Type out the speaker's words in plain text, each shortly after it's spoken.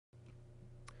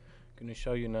I'm going to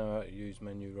show you now how to use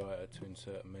Menu Writer to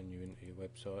insert a menu into your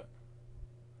website.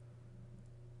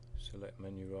 Select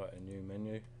Menu Writer, New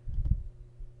Menu.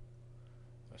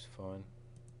 That's fine.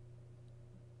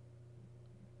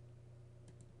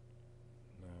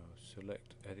 Now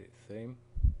select Edit Theme.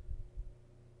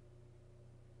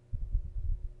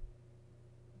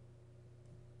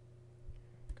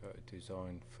 Go to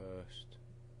Design first.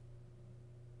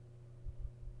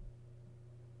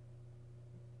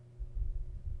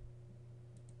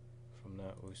 From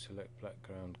that we'll select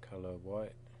background color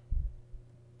white.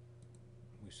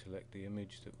 We select the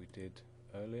image that we did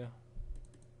earlier.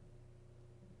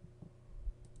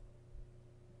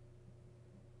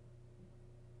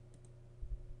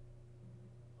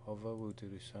 Hover, we'll do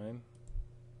the same.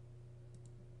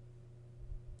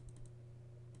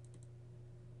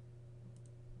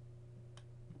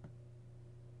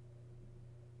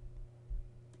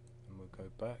 And we'll go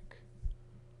back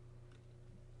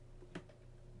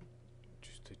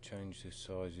just to change the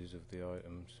sizes of the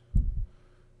items.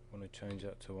 I want to change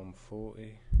that to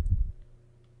 140,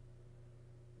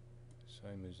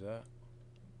 same as that,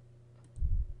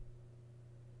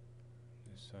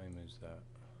 the same as that,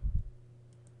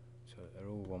 so they're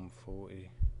all 140.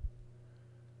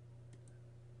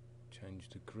 Change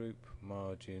the group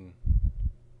margin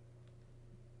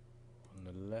on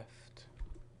the left,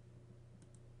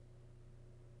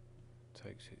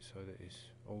 takes it so that it's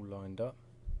all lined up,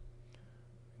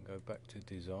 and go back to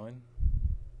design.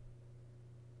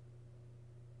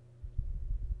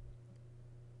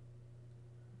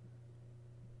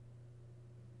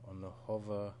 On the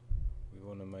hover we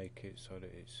want to make it so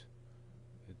that it's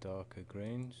the darker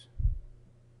greens.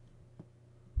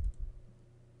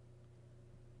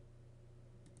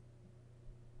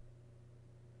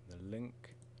 The link,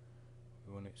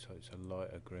 we want it so it's a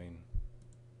lighter green.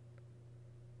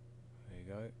 There you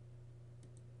go.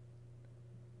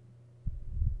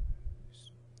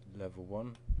 It's level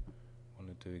 1.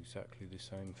 Want to do exactly the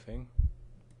same thing.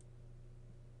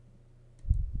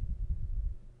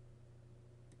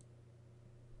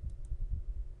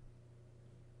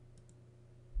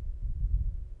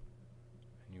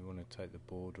 Take the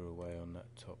border away on that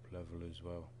top level as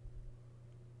well.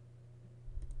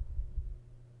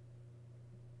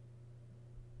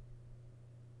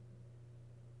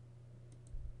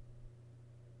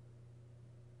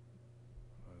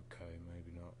 Okay,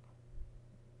 maybe not.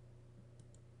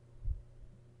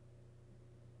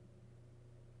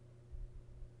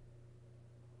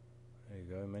 There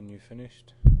you go, menu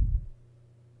finished.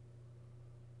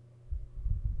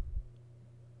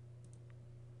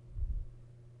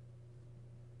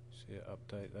 See it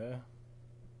update there.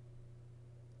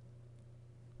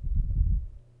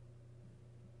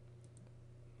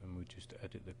 And we just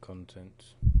edit the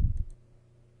contents.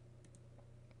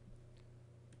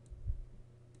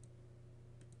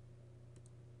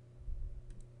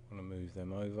 Want to move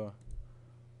them over.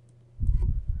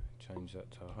 Change that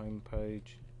to a home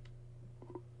page.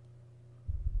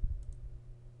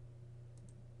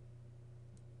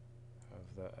 Have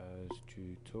that as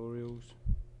tutorials.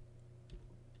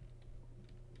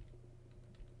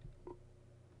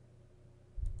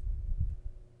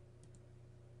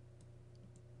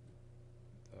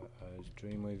 As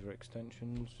Dreamweaver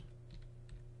extensions.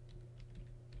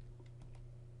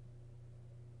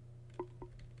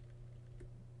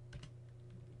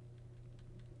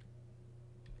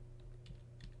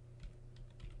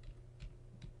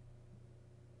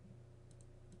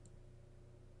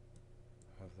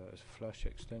 Have that as Flash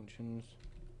extensions.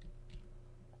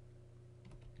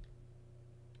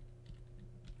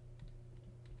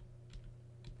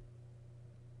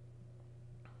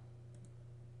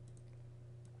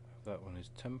 That one is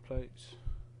templates.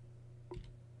 And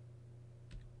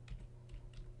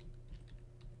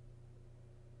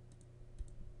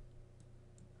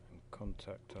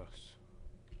contact us.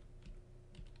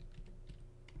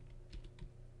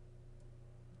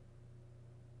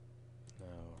 Now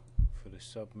for the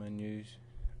submenus,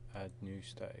 add new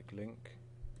static link.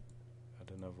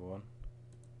 Add another one.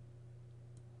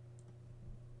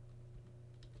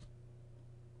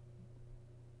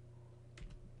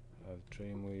 Have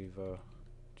Dreamweaver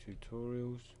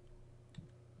tutorials.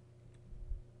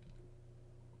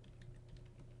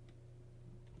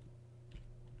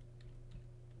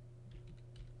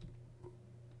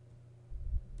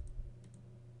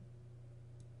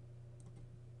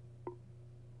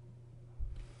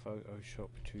 Photoshop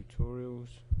tutorials.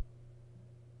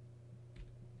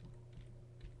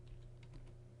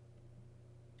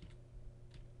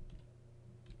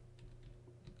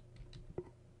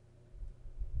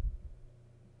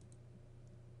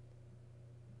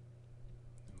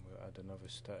 add another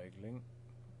static link.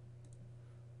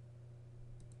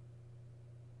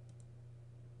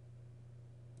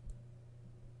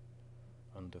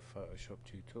 Under Photoshop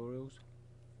tutorials,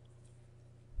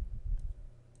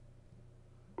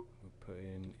 we'll put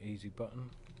in easy button.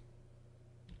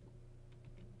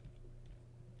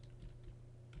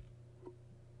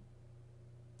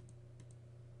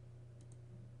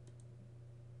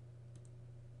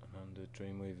 And under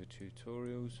Dreamweaver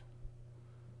tutorials,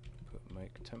 put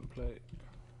make template.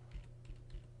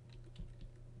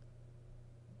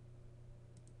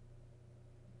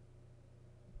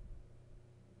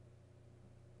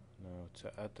 Now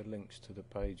to add the links to the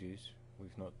pages,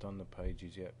 we've not done the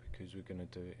pages yet because we're going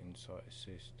to do it in Site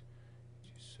Assist.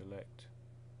 Just select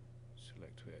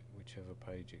whichever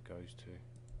page it goes to,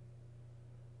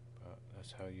 but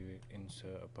that's how you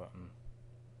insert a button.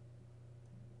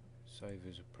 Save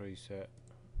as a preset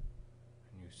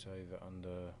and you save it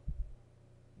under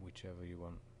whichever you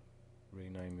want.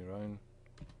 Rename your own.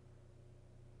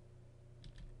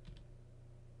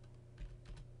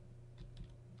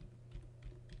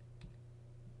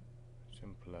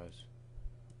 Simple as.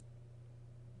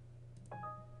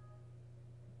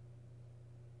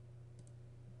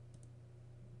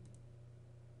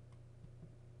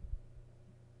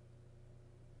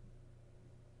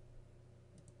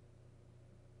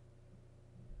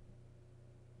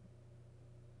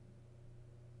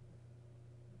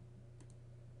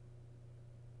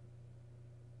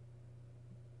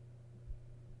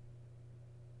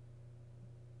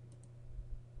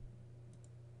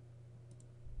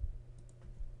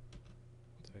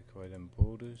 Take away them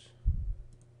borders.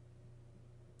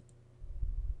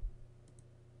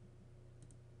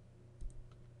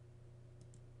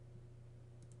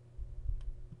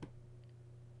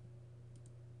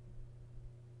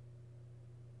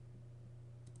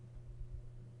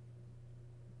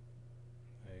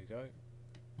 There you go.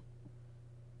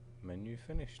 Menu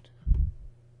finished.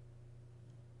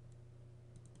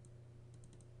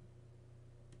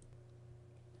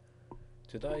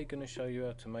 Today I'm going to show you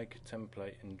how to make a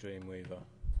template in Dreamweaver.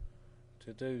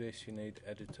 To do this you need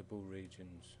editable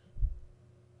regions.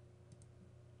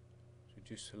 So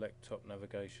just select top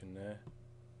navigation there,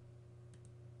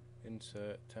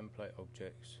 insert template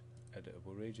objects,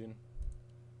 editable region,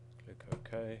 click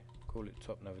OK, call it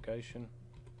top navigation.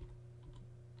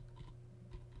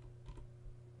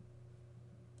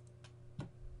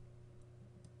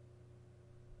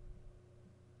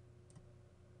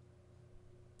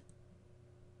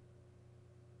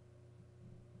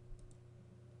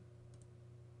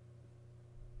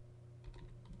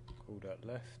 Call that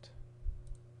left.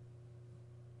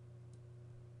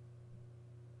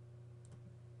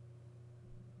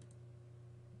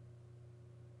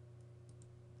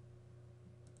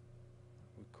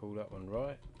 We call that one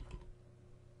right.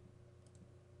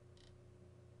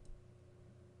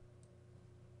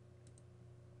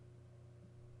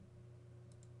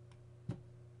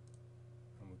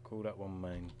 And we call that one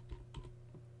main.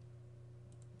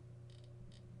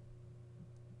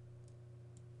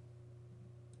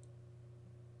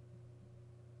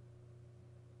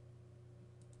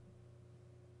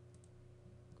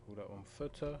 Call that one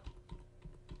footer.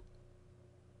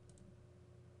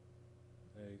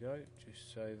 There you go,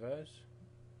 just save as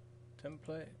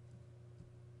template.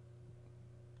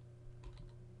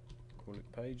 Call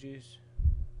it pages.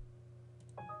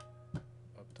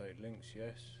 Update links,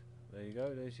 yes. There you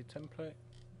go, there's your template.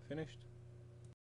 Finished.